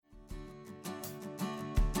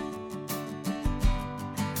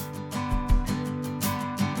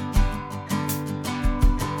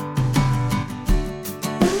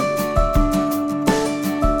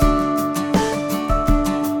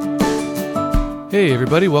Hey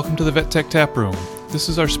everybody, welcome to the Vet Tech Taproom. This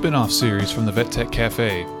is our spin-off series from the Vet Tech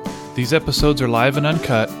Cafe. These episodes are live and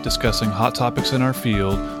uncut, discussing hot topics in our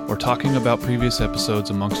field or talking about previous episodes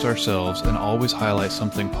amongst ourselves, and always highlight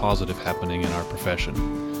something positive happening in our profession.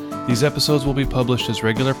 These episodes will be published as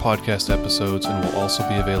regular podcast episodes and will also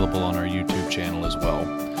be available on our YouTube channel as well.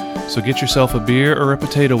 So get yourself a beer or a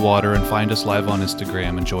potato water and find us live on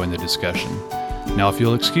Instagram and join the discussion. Now if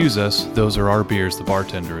you'll excuse us, those are our beers the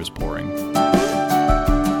bartender is pouring.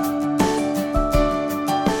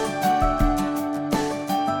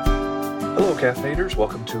 Caffeinators,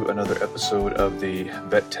 welcome to another episode of the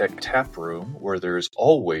Vet Tech Taproom, where there's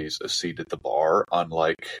always a seat at the bar,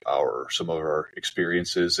 unlike some of our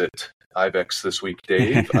experiences at IVECCS this week,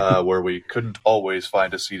 Dave, where we couldn't always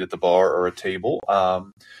find a seat at the bar or a table.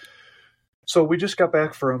 So we just got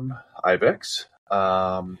back from IVECCS.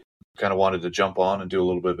 Kind of wanted to jump on and do a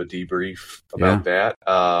little bit of a debrief about that.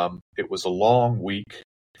 It was a long week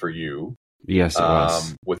for you. Yes, it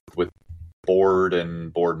was. With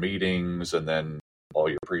board meetings and then all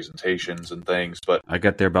your presentations and things, but I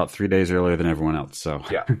got there about 3 days earlier than everyone else. So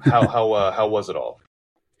yeah, how was it all?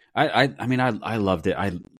 I mean I loved it.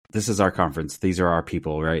 This is our conference. These are our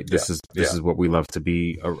people, right? This is what we love to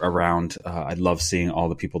be around. I love seeing all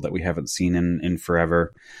the people that we haven't seen in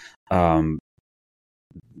forever.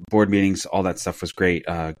 Board meetings, all that stuff was great.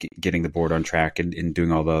 Getting the board on track and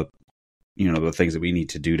doing all the the things that we need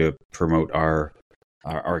to do to promote our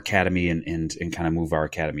academy and kind of move our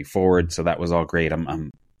academy forward. So that was all great. I'm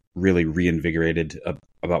really reinvigorated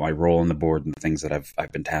about my role on the board and the things that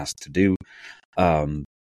I've been tasked to do.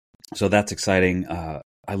 So that's exciting.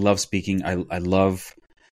 I love speaking. I love,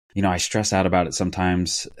 I stress out about it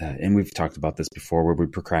sometimes. And we've talked about this before, where we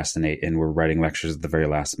procrastinate and we're writing lectures at the very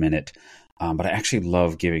last minute. But I actually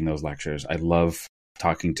love giving those lectures. I love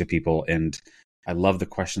talking to people, and I love the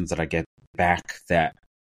questions that I get back that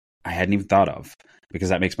I hadn't even thought of, because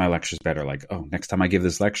that makes my lectures better. Like, oh, next time I give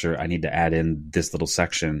this lecture, I need to add in this little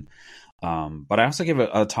section. But I also give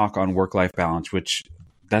a talk on work-life balance, which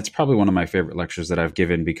that's probably one of my favorite lectures that I've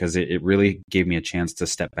given, because it really gave me a chance to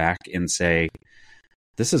step back and say,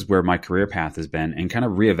 this is where my career path has been, and kind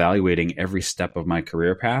of reevaluating every step of my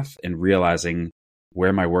career path and realizing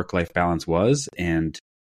where my work-life balance was and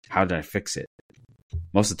how did I fix it.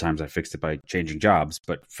 Most of the times I fixed it by changing jobs,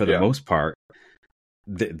 but for the most part,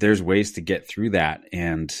 there's ways to get through that.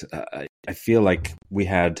 And I feel like we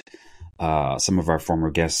had some of our former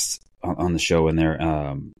guests on the show in there.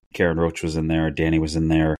 Karen Roach was in there. Danny was in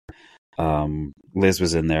there. Liz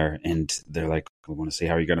was in there. And they're like, we want to see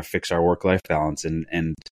how you're going to fix our work-life balance.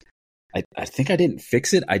 And I think I didn't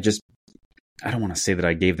fix it. I don't want to say that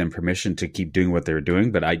I gave them permission to keep doing what they were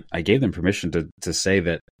doing, but I gave them permission to say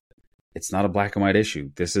that it's not a black and white issue.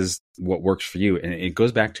 This is what works for you. And it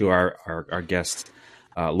goes back to our guest,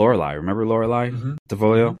 Lorelei. Remember Lorelei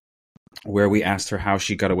DeVolio? Where we asked her how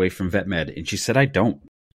she got away from vet med, and she said, I don't.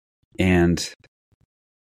 And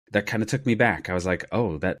that kind of took me back. I was like,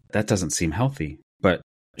 oh, that doesn't seem healthy. But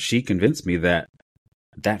she convinced me that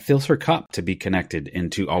fills her cup to be connected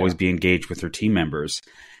and to always be engaged with her team members.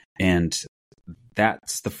 And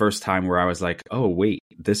that's the first time where I was like, oh, wait,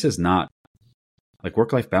 this is not, like,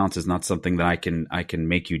 work-life balance is not something that I can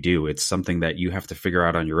make you do. It's something that you have to figure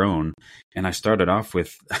out on your own. And I started off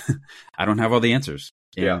with, I don't have all the answers.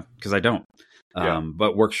 Because I don't.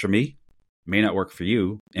 What works for me may not work for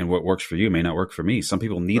you, and what works for you may not work for me. Some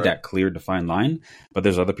people need that clear, defined line, but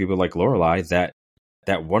there's other people like Lorelei that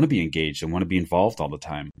want to be engaged and want to be involved all the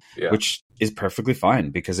time, which is perfectly fine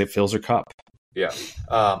because it fills her cup. Yeah.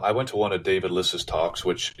 I went to one of David Liss's talks,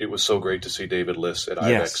 which it was so great to see David Liss at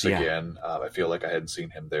IVECCS again. I feel like I hadn't seen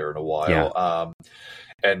him there in a while.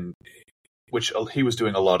 And which he was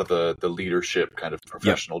doing a lot of the leadership kind of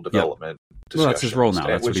professional development discussions. Well, that's his role now.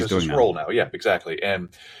 That's what he's doing now. Role now. Yeah, exactly. And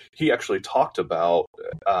he actually talked about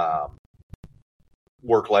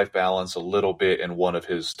work-life balance a little bit in one of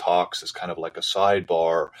his talks as kind of like a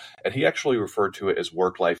sidebar, and he actually referred to it as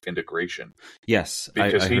work-life integration. Yes,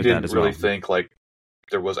 because he didn't really think like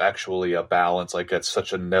there was actually a balance. Like, that's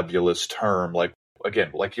such a nebulous term. Like, again,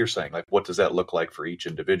 like you're saying, like, what does that look like for each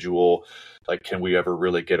individual? Like, can we ever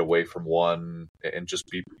really get away from one and just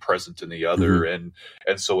be present in the other? And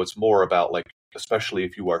so it's more about, like, especially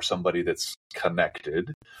if you are somebody that's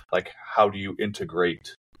connected, like, how do you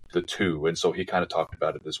integrate the two? And so he kind of talked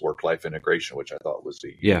about it as work-life integration, which I thought was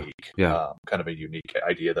the unique, kind of a unique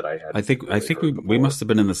idea that I had. I think we must have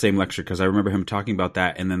been in the same lecture, because I remember him talking about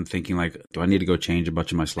that and then thinking, like, do I need to go change a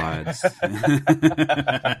bunch of my slides?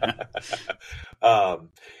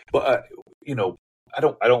 But I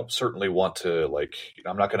don't certainly want to, like,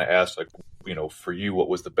 I'm not going to ask, like, for you, what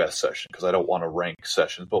was the best session? Because I don't want to rank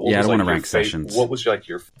sessions, but I don't want to rank sessions. What was like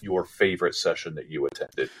your favorite session that you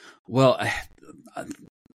attended? Well,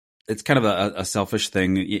 it's kind of a selfish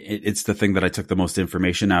thing. It's the thing that I took the most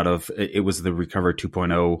information out of. It was the Recover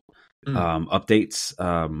 2.0 updates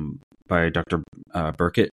by Dr.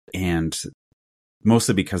 Burkett, and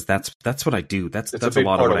mostly because that's what I do. That's a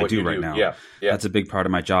lot of what I do right now. Yeah. That's a big part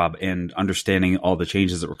of my job, and understanding all the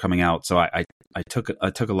changes that were coming out. So I took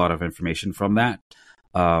a lot of information from that,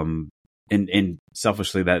 and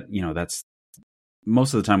selfishly that's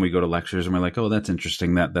most of the time we go to lectures and we're like, oh, that's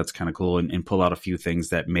interesting. That's kind of cool, and pull out a few things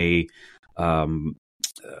that may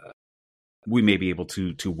we may be able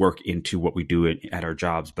to work into what we do at our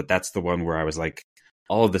jobs. But that's the one where I was like,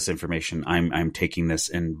 all of this information, I'm taking this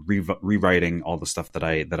and rewriting all the stuff that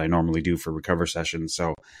I normally do for recover sessions.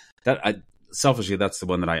 So selfishly, that's the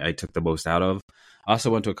one that I took the most out of. I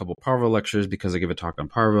also went to a couple Parvo lectures because I give a talk on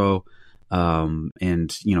Parvo, and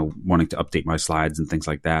wanting to update my slides and things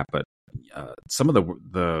like that. But some of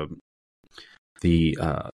the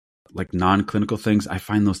like non-clinical things, I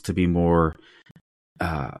find those to be more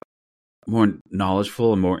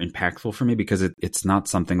knowledgeful and more impactful for me, because it's not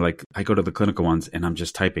something like I go to the clinical ones and I'm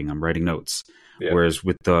just typing, I'm writing notes. Yeah. Whereas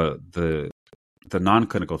with the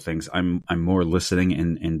non-clinical things, I'm more listening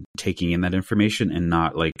and taking in that information, and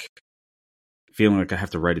not like feeling like I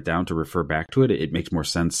have to write it down to refer back to it. It makes more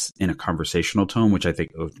sense in a conversational tone, which I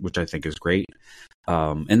think is great.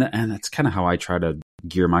 And that's kind of how I try to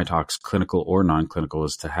gear my talks, clinical or non-clinical,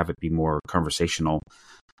 is to have it be more conversational.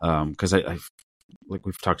 Because I like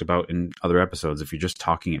we've talked about in other episodes, if you're just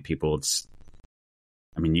talking at people,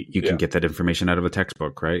 you can get that information out of a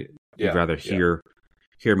textbook, right? Yeah. You'd rather hear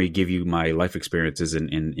me give you my life experiences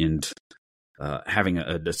and having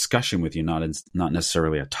a discussion with you, not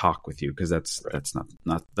necessarily a talk with you, because that's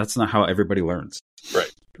not how everybody learns.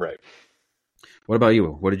 Right. What about you?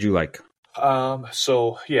 What did you like?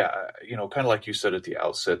 So yeah, kind of like you said at the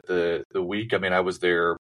outset, the week, I was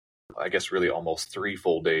there, I guess really almost 3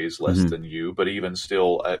 full days less than you, but even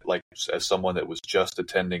still, as someone that was just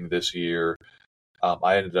attending this year,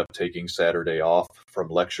 I ended up taking Saturday off from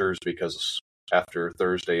lectures because after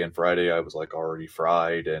Thursday and Friday, I was like already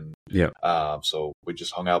fried, and so we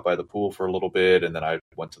just hung out by the pool for a little bit, and then I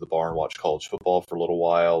went to the bar and watched college football for a little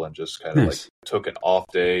while, and just kind of like took an off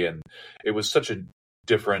day. And it was such a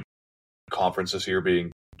different conference this year,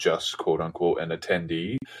 being just quote unquote an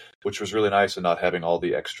attendee, which was really nice, and not having all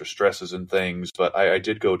the extra stresses and things. But I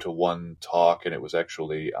did go to one talk, and it was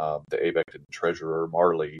actually the IVECCS treasurer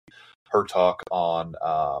Marley, her talk on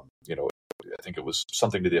I think it was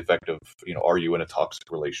something to the effect of, are you in a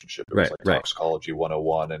toxic relationship? It was Toxicology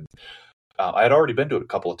 101. And I had already been to a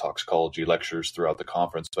couple of toxicology lectures throughout the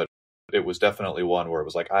conference, but it was definitely one where it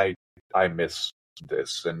was like, I miss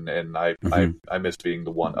this, and I miss being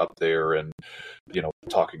the one up there and,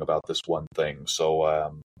 talking about this one thing. So,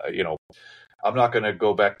 I'm not going to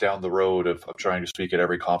go back down the road of trying to speak at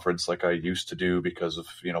every conference like I used to do because of,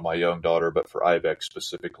 my young daughter, but for IVECCS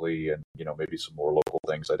specifically, and, maybe some more local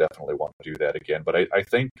things, I definitely want to do that again. But I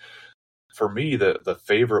think for me, the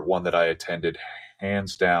favorite one that I attended,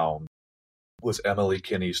 hands down, was Emily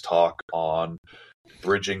Kinney's talk on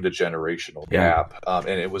bridging the generational gap. And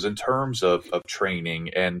it was in terms of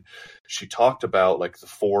training. And she talked about like the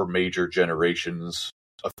 4 major generations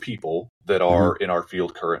of people that are in our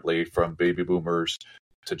field currently, from baby boomers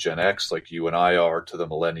to Gen X, like you and I are, to the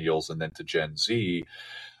millennials, and then to Gen Z.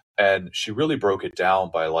 And she really broke it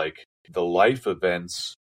down by like the life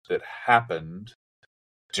events that happened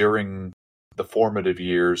during the formative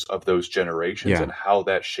years of those generations, and how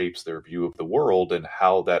that shapes their view of the world, and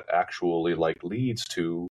how that actually like leads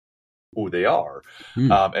to who they are.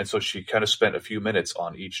 And so she kind of spent a few minutes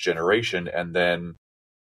on each generation, and then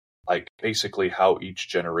like basically how each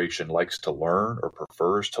generation likes to learn or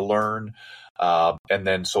prefers to learn. And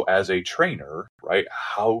then so as a trainer, right,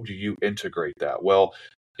 how do you integrate that? Well,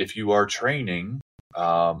 if you are training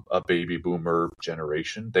a baby boomer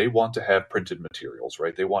generation, they want to have printed materials,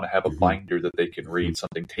 right? They want to have a binder that they can read,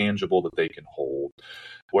 something tangible that they can hold.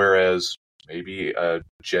 Whereas maybe a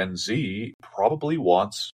Gen Z probably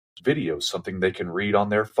wants videos, something they can read on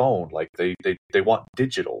their phone. Like they want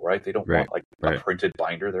digital, right? They don't want like a printed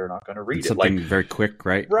binder. They're not going to read it. Something like very quick,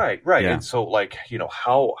 right? Right. Yeah. And so like,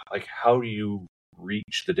 how do you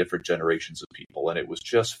reach the different generations of people? And it was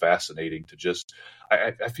just fascinating to just,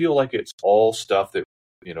 I feel like it's all stuff that,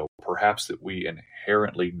 perhaps that we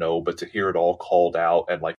inherently know, but to hear it all called out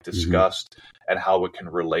and like discussed, and how it can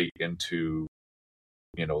relate into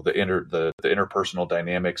the interpersonal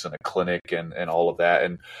dynamics in a clinic and all of that.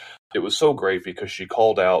 And it was so great because she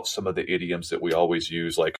called out some of the idioms that we always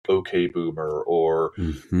use, like "okay, boomer," or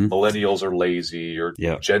 "millennials are lazy," or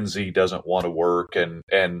 "Gen Z doesn't want to work," and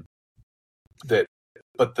that.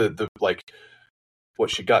 But the like, what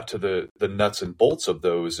she got to the nuts and bolts of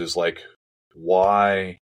those is like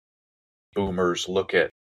why boomers look at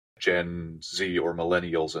Gen Z or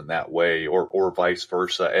millennials in that way, or vice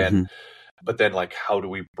versa, and but then like how do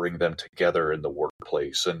we bring them together in the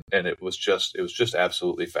workplace? And it was just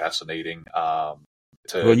absolutely fascinating.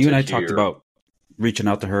 When you and I talked about reaching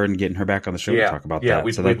out to her and getting her back on the show to talk about that.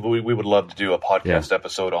 We would love to do a podcast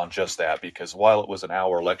episode on just that, because while it was an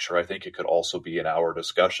hour lecture, I think it could also be an hour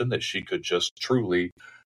discussion that she could just truly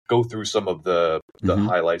go through some of the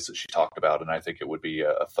highlights that she talked about, and I think it would be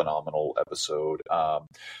a phenomenal episode.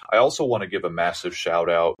 I also want to give a massive shout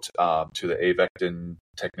out to the IVECCS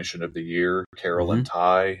Technician of the Year, Carolyn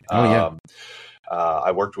Tai.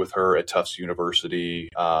 I worked with her at Tufts University.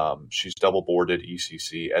 She's double boarded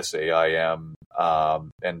ECC, SAIM,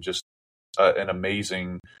 and just an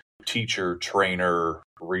amazing teacher, trainer,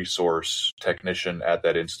 resource technician at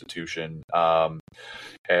that institution.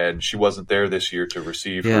 And she wasn't there this year to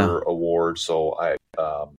receive her award. So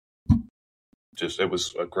it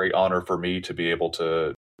was a great honor for me to be able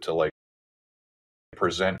to like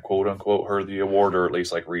present, quote unquote, her the award, or at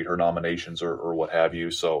least like read her nominations or what have you.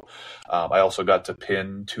 So I also got to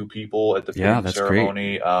pin two people at the pinning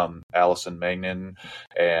ceremony, Allison Magnan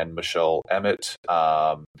and Michelle Emmett,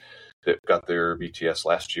 that got their BTS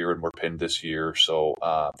last year and were pinned this year. So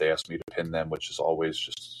they asked me to pin them, which is always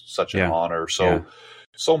just such an honor. So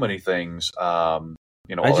so many things.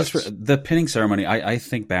 The pinning ceremony, I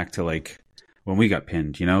think back to like when we got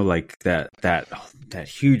pinned, like that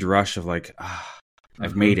huge rush of like,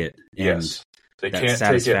 I've made it. And they can't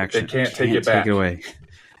satisfaction. They can't take it back. Take it away.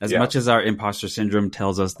 As much as our imposter syndrome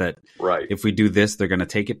tells us that if we do this, they're going to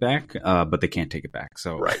take it back, but they can't take it back.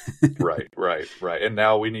 So right. And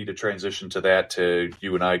now we need to transition to that, to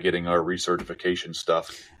you and I getting our recertification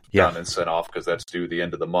stuff done and sent off, because that's due the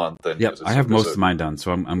end of the month. And I have most of mine done,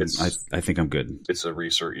 so I think I'm good. It's a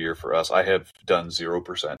recert year for us. I have done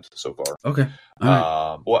 0% so far. Okay. All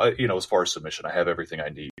right. Well, as far as submission, I have everything I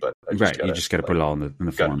need, but you just got to put it all in the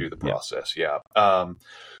form. Got to do the process.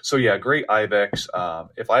 So great IVECCS.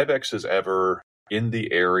 If IVECCS is ever in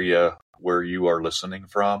the area where you are listening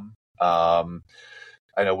from, I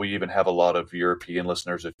know we even have a lot of European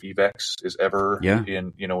listeners. If IVECCS is ever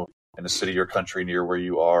in a city or country near where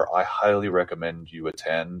you are, I highly recommend you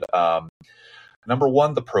attend. Number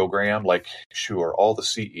one, the program, all the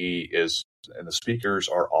CE is, and the speakers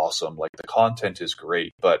are awesome. Like, the content is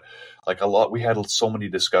great, but we had so many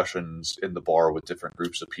discussions in the bar with different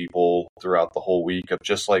groups of people throughout the whole week of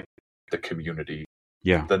just like the community,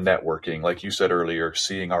 the networking, like you said earlier,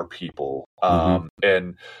 seeing our people.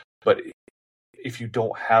 But if you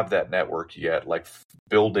don't have that network yet, like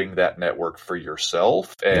building that network for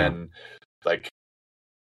yourself, and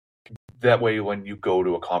that way, when you go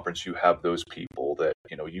to a conference, you have those people that,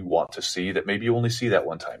 you want to see, that maybe you only see that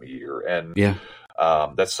one time a year. And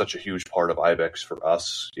that's such a huge part of IVECCS for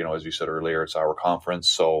us. As you said earlier, it's our conference.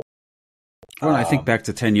 So I think back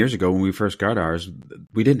to 10 years ago when we first got ours,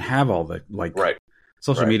 we didn't have all the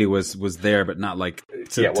social media was there, but not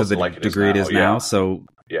to the degree it is now. So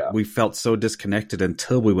we felt so disconnected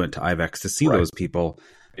until we went to IVECCS to see those people.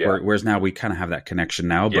 Whereas now we kind of have that connection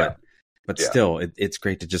now, but still, it's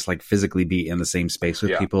great to just physically be in the same space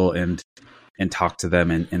with people and talk to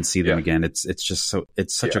them and see them again. It's just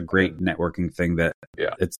it's such a great networking thing that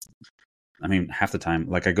half the time,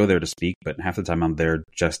 I go there to speak, but half the time I'm there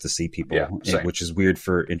just to see people, which is weird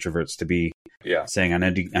for introverts to be saying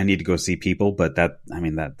I need to go see people, but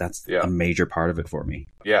that's a major part of it for me.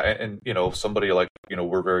 And somebody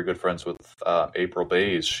we're very good friends with April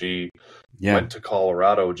Bays. She went to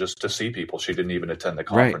Colorado just to see people. She didn't even attend the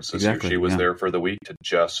conference this year. She was there for the week to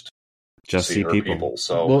just see people.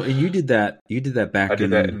 So and you did that back I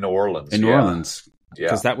did that in New Orleans. New Orleans.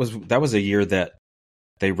 Because that was a year that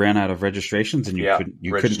they ran out of registrations, and you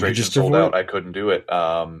couldn't register sold for out. it? I couldn't do it.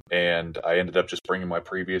 And I ended up just bringing my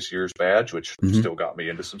previous year's badge, which still got me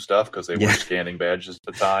into some stuff because they were scanning badges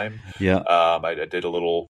at the time. I did a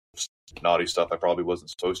little naughty stuff I probably wasn't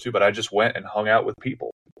supposed to, but I just went and hung out with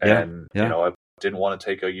people. And, I didn't want to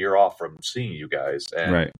take a year off from seeing you guys.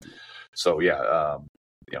 And so,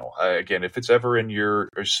 again, if it's ever in your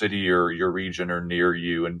city or your region or near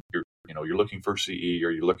you, and you're looking for CE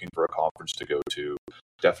or you're looking for a conference to go to,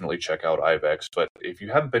 definitely check out IVECCS. But if you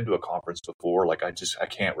haven't been to a conference before, I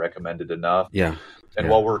can't recommend it enough. And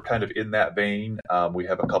while we're kind of in that vein, we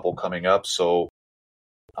have a couple coming up. So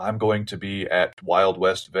I'm going to be at Wild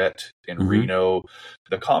West Vet in Reno.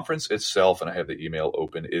 The conference itself, and I have the email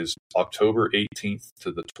open, is October 18th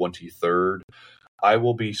to the 23rd. I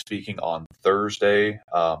will be speaking on Thursday.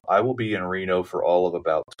 I will be in Reno for all of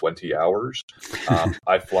about 20 hours.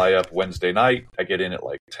 I fly up Wednesday night. I get in at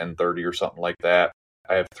like 10:30 or something like that.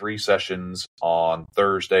 I have 3 sessions on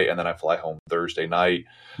Thursday, and then I fly home Thursday night.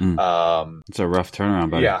 It's a rough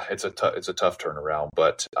turnaround, buddy. Yeah, it's a tough turnaround,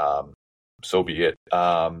 but so be it.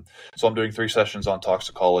 So I'm doing 3 sessions on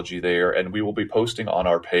toxicology there, and we will be posting on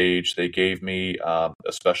our page. They gave me a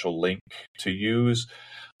special link to use.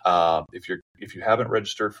 If you haven't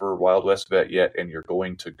registered for Wild West Vet yet and you're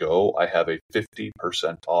going to go, I have a 50%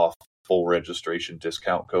 off full registration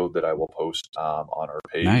discount code that I will post on our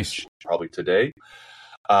page probably today.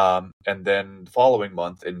 And then the following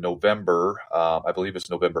month in November, I believe it's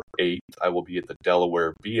November 8th, I will be at the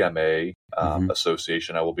Delaware BMA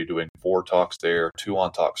Association. I will be doing 4 talks there, 2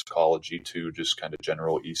 on toxicology, 2 just kind of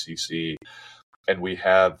general ECC. And we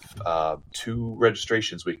have 2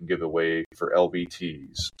 registrations we can give away for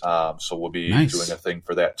LBTs. So we'll be doing a thing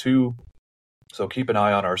for that too. So keep an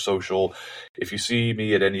eye on our social. If you see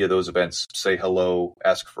me at any of those events, say hello,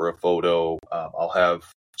 ask for a photo. I'll have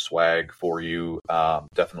swag for you.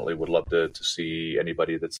 Definitely would love to see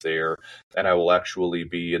anybody that's there. And I will actually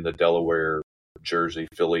be in the Delaware, Jersey,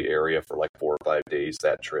 Philly area for like 4 or 5 days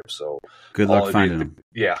that trip. So good luck finding them.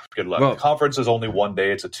 Yeah, good luck. Well, the conference is only one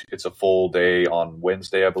day. It's a full day on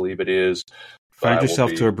Wednesday, I believe it is. Find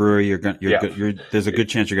yourself to a brewery. There's a good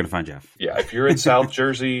chance you're going to find Jeff. Yeah, if you're in South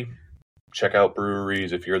Jersey, check out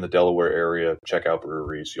breweries. If you're in the Delaware area, check out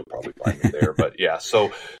breweries. You'll probably find me there. But yeah,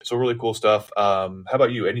 so really cool stuff. How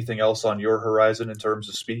about you? Anything else on your horizon in terms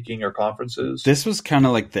of speaking or conferences? This was kind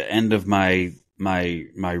of like the end of my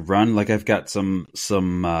run. Like I've got some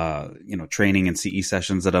training and CE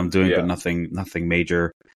sessions that I'm doing, but nothing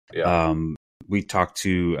major. Yeah. We talked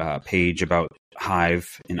to Paige about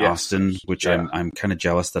Hive in Austin, which I'm kind of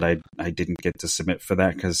jealous that I didn't get to submit for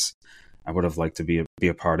that because I would have liked to be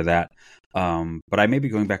a part of that. But I may be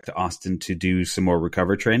going back to Austin to do some more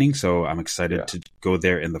recover training. So I'm excited to go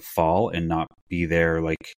there in the fall and not be there.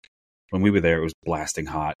 Like when we were there, it was blasting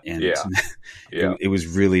hot and it was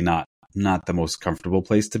really not the most comfortable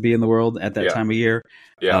place to be in the world at that time of year.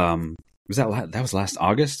 Yeah. That was last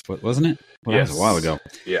August, wasn't it? Well, that was a while ago.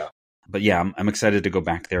 Yeah. But yeah, I'm excited to go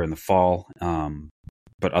back there in the fall.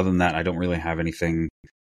 But other than that, I don't really have anything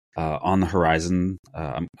on the horizon.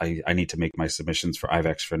 I need to make my submissions for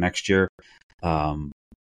IVECCS for next year. And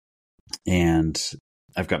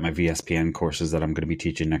I've got my VSPN courses that I'm going to be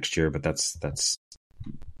teaching next year, but that's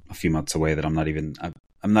a few months away that I'm not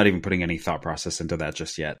even putting any thought process into that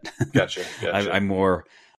just yet. Gotcha. I'm more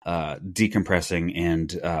decompressing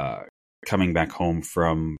and coming back home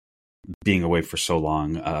from being away for so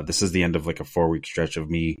long. This is the end of like a 4-week stretch of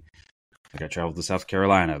me. Like I traveled to South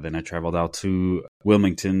Carolina, then I traveled out to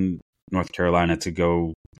Wilmington, North Carolina to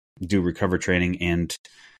go do recover training and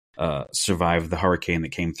survive the hurricane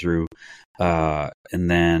that came through. And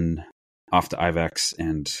then off to IVECCS.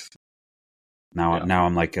 And now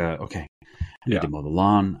I'm like, okay, I need to mow the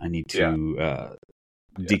lawn. I need to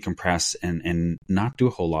decompress and not do a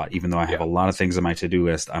whole lot, even though I have a lot of things on my to-do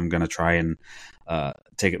list. I'm going to try and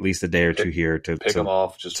take at least a day or two here to pick them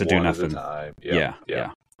off just to one do nothing. At a time.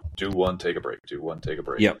 Yeah. Do one, take a break. Yep.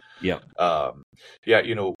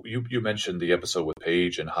 You mentioned the episode with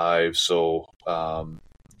Paige and Hive. So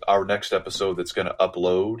our next episode that's going to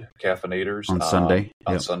upload Caffeinators on Sunday.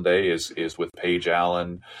 Sunday is with Paige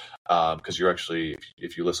Allen. Because you're actually,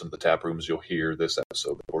 if you listen to the tap rooms, you'll hear this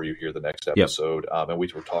episode before you hear the next episode. And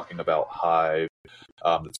we were talking about Hive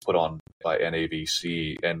that's put on by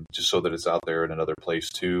NAVC, and just so that it's out there in another place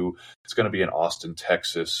too. It's going to be in Austin,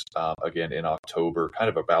 Texas, again in October, kind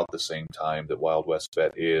of about the same time that Wild West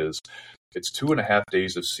Vet is. It's 2.5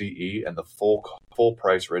 days of CE, and the full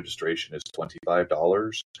price registration is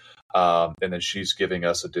 $25. And then she's giving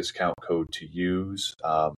us a discount code to use,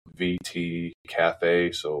 VT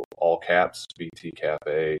Cafe, so all caps, VT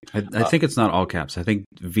Cafe. I think it's not all caps. I think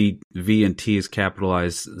V and T is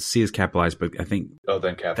capitalized, C is capitalized, but I think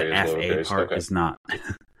then Cafe the is FA lowercase. part is not.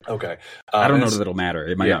 Okay. I don't know that it'll matter.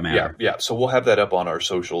 It might not matter. Yeah. So we'll have that up on our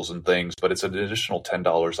socials and things, but it's an additional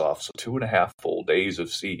 $10 off. So 2.5 full days of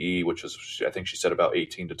CE, which is, I think she said about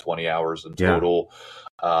 18 to 20 hours in total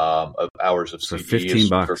of hours of CE for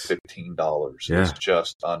 $15. For $15. Yeah. It's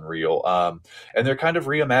just unreal. And they're kind of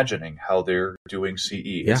reimagining how they're doing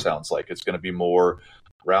CE. It sounds like it's going to be more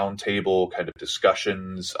roundtable kind of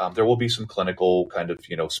discussions. There will be some clinical kind of,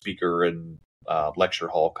 speaker and lecture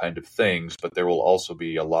hall kind of things, but there will also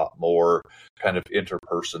be a lot more kind of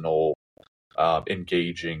interpersonal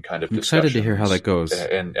engaging kind of I'm discussions. excited to hear how that goes.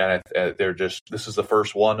 And they're this is the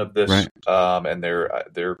first one of this, right. And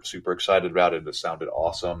they're super excited about it. It sounded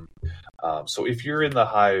awesome. So if you're in the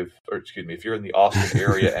Hive, or excuse me, if you're in the Austin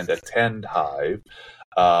area and attend Hive,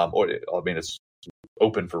 it's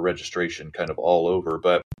open for registration kind of all over,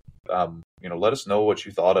 but let us know what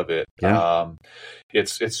you thought of it. Yeah.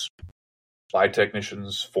 It's 5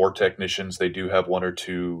 technicians, 4 technicians. They do have 1 or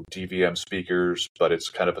 2 DVM speakers, but it's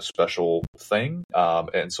kind of a special thing.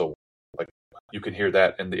 And so like you can hear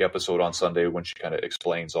that in the episode on Sunday when she kind of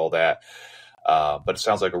explains all that. But it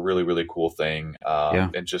sounds like a really, really cool thing,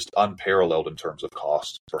 and just unparalleled in terms of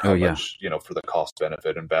cost for how much, for the cost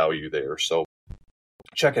benefit and value there. So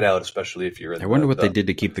check it out, especially if you're in. I wonder what they did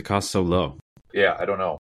to keep the cost so low. Yeah, I don't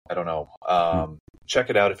know. Check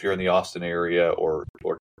it out if you're in the Austin area or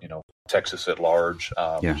Texas at large,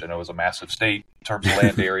 which I know is a massive state in terms of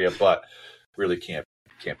land area, but really can't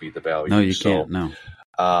beat the value. No, you can't. No.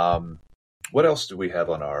 What else do we have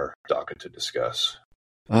on our docket to discuss?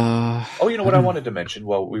 What I wanted to mention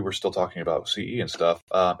while we were still talking about CE and stuff,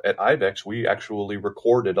 at IVECCS, we actually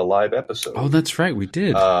recorded a live episode. Oh, that's right. We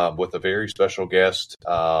did. With a very special guest.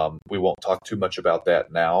 We won't talk too much about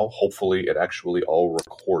that now. Hopefully it actually all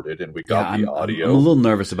recorded and we got the audio. I'm a little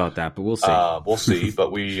nervous about that, but we'll see. We'll see.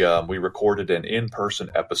 But we recorded an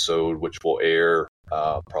in-person episode, which will air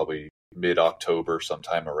probably mid-October,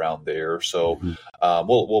 sometime around there. So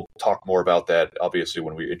we'll talk more about that, obviously,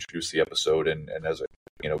 when we introduce the episode and as it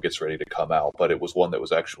gets ready to come out. But it was one that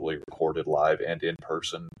was actually recorded live and in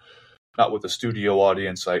person, not with a studio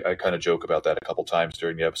audience. I kind of joke about that a couple times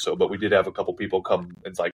during the episode, but we did have a couple people come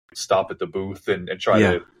and stop at the booth and try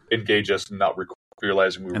to engage us and not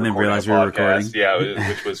realizing we were recording. Yeah,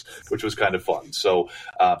 which was kind of fun. So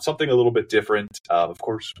something a little bit different. Of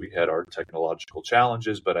course, we had our technological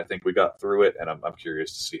challenges, but I think we got through it, and I'm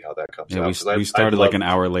curious to see how that comes out. We started like an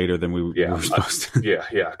hour later than we were supposed to.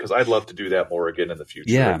 Yeah, because I'd love to do that more again in the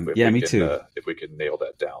future. Yeah, me too. If we can nail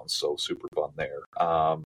that down, so super fun there.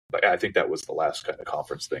 But I think that was the last kind of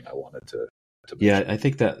conference thing I wanted to mention. Yeah, I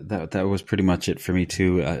think that was pretty much it for me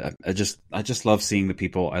too. I just love seeing the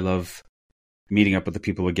people. I love meeting up with the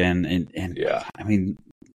people again, and I mean,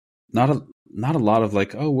 not a lot of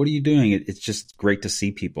like, oh, what are you doing? It's just great to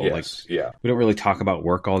see people. Yes, we don't really talk about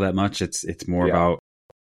work all that much. It's more about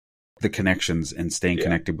the connections and staying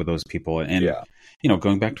connected with those people. And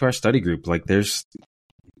going back to our study group, like there's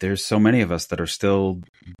so many of us that are still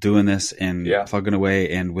doing this and plugging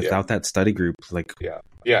away. And without that study group,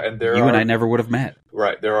 and and I never would have met.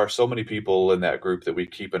 Right. There are so many people in that group that we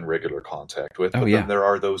keep in regular contact with. But then there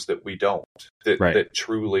are those that we don't. That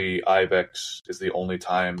truly IVECCS is the only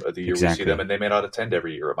time of the year we see them. And they may not attend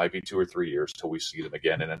every year. It might be 2 or 3 years till we see them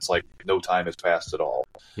again. And it's like no time has passed at all.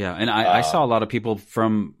 Yeah. And I saw a lot of people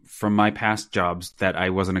from my past jobs that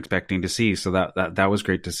I wasn't expecting to see. So that was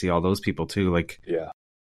great to see all those people too.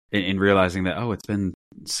 In realizing that, it's been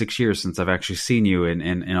 6 years since I've actually seen you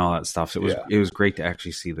and all that stuff. So it was great to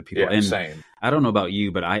actually see the people. And same. I don't know about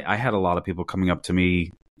you, but I had a lot of people coming up to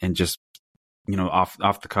me and just,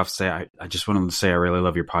 off the cuff say, I just wanted to say, I really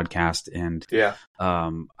love your podcast. And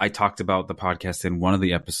I talked about the podcast in one of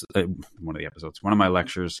my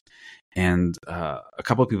lectures. And a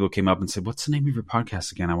couple of people came up and said, what's the name of your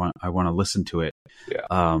podcast again? I want to listen to it. Yeah.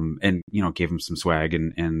 And, gave them some swag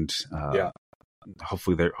and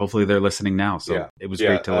hopefully they're listening now. So it was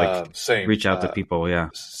great to reach out to people.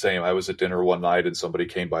 Same. I was at dinner one night and somebody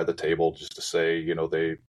came by the table just to say,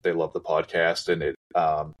 they love the podcast, and it,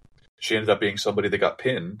 she ended up being somebody that got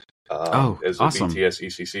pinned as a awesome. BTS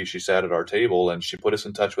ECC. She sat at our table and she put us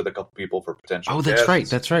in touch with a couple people for potential guests.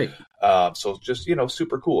 That's right. So just,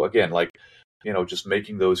 super cool. Again, just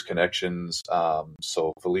making those connections.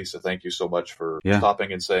 So Felisa, thank you so much for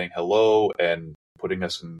stopping and saying hello and putting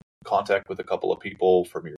us in contact with a couple of people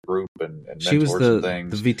from your group and mentors she was and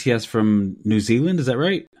things. The VTS from New Zealand, is that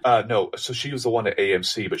right? No, so she was the one at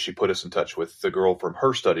AMC, but she put us in touch with the girl from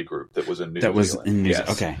her study group that was in New Zealand. That was in New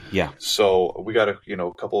Zealand. Okay, yeah. So we got a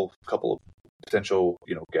couple of potential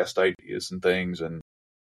guest ideas and things, and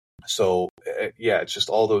so it's just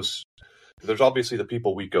all those. There's obviously the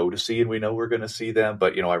people we go to see and we know we're going to see them,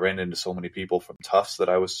 but I ran into so many people from Tufts that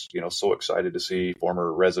I was so excited to see,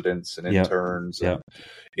 former residents and interns, and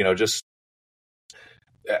just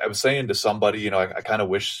I was saying to somebody, I kind of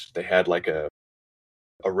wish they had like a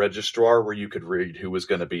registrar where you could read who was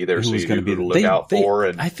going to be there, so you knew who to look out for.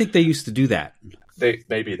 And I think they used to do that.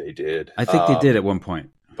 Maybe they did. I think they did at one point.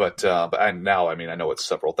 But now, I know it's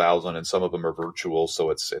several thousand, and some of them are virtual, so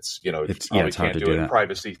it's you probably can't do it,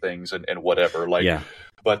 privacy things and whatever.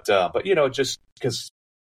 But just because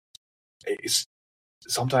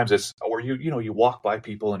sometimes it's, or you walk by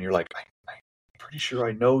people and you're like, I'm pretty sure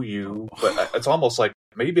I know you, but it's almost like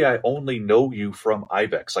maybe I only know you from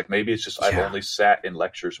IVECCS. Like maybe it's just I've only sat in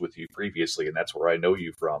lectures with you previously, and that's where I know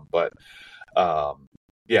you from. But I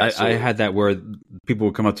had that where people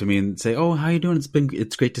would come up to me and say, "Oh, how you doing?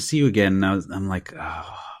 It's great to see you again." And I'm like,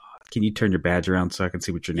 oh, can you turn your badge around so I can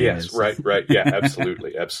see what your name is? Yes, right, yeah,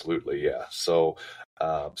 absolutely, yeah. So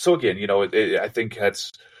again, I think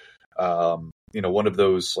that's one of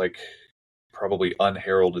those like probably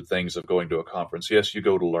unheralded things of going to a conference. Yes, you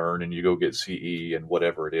go to learn and you go get CE and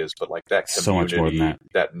whatever it is, but like that community, so much more than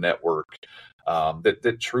that network,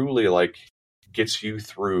 that truly like gets you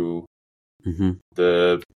through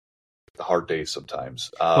the hard days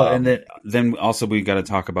sometimes. And then also we got to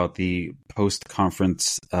talk about the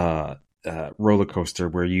post-conference roller coaster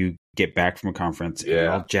where you get back from a conference and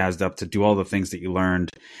you're all jazzed up to do all the things that you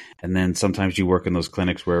learned, and then sometimes you work in those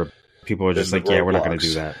clinics where people are just like, yeah, we're not going to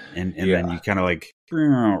do that, and then you kind of like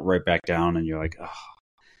right back down, and you're like, oh.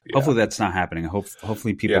 Hopefully that's not happening.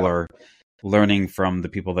 Hopefully people are learning from the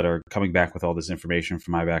people that are coming back with all this information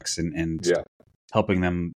from IVECCS and helping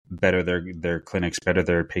them better their clinics, better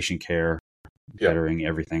their patient care, bettering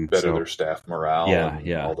everything, better their staff morale,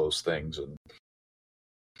 and all those things, and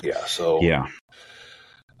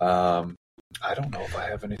I don't know if I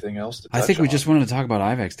have anything else to touch I think we on. just wanted to talk about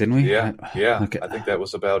IVECCS, didn't we? Yeah. Okay. I think that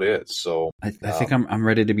was about it. So I think I'm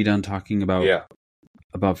ready to be done talking about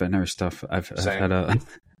veterinary stuff. I've had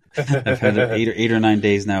I've had 8 or 9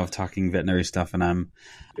 days now of talking veterinary stuff, and I'm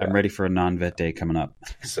ready for a non-vet day coming up.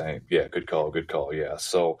 Same. Yeah. Good call. Yeah.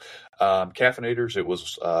 So, Caffeinators, it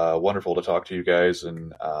was wonderful to talk to you guys,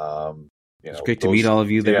 and it's great to meet all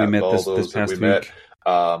of you that we met this past week.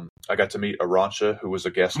 I got to meet Arancha, who was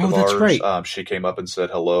a guest of that's ours. Great. She came up and said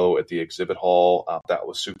hello at the exhibit hall. That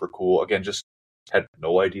was super cool. Again, just had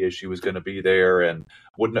no idea she was going to be there and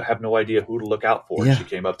wouldn't have no idea who to look out for. Yeah. She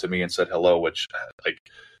came up to me and said hello, which like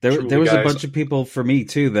there was a bunch of people for me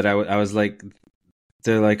too that I was like,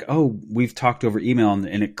 they're like, oh, we've talked over email,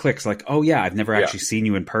 and it clicks like, oh yeah, I've never actually seen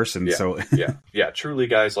you in person. Yeah. So truly,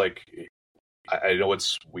 guys, like. I know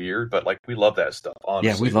it's weird, but like we love that stuff.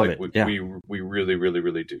 Honestly, we love it. We really, really,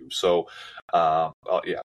 really do. So,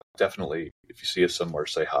 definitely. If you see us somewhere,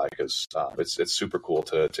 say hi, because it's super cool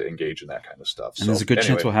to engage in that kind of stuff. And there's a good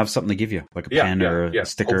chance we'll have something to give you, like a pen or a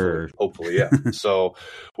sticker. Hopefully, yeah. So,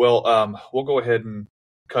 well, we'll go ahead and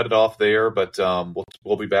cut it off there, but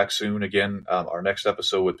we'll be back soon again. Our next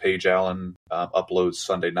episode with Paige Allen uploads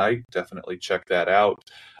Sunday night. Definitely check that out.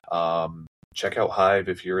 Check out Hive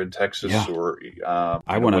if you're in Texas, or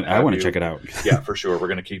I want to check it out. Yeah, for sure. We're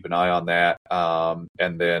going to keep an eye on that,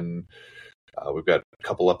 and then we've got a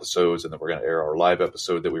couple episodes, and then we're going to air our live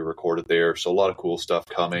episode that we recorded there. So a lot of cool stuff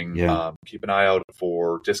coming. Yeah. Keep an eye out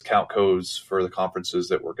for discount codes for the conferences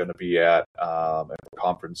that we're going to be at, and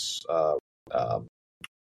conference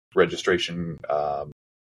registration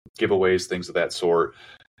giveaways, things of that sort,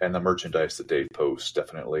 and the merchandise that Dave posts.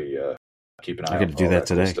 Definitely. Keep an eye on do that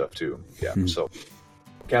today. Cool stuff too. Yeah. So,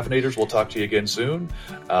 Caffeinators, we'll talk to you again soon.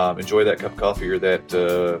 Enjoy that cup of coffee or that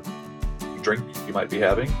drink you might be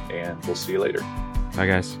having, and we'll see you later. Bye,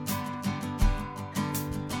 guys.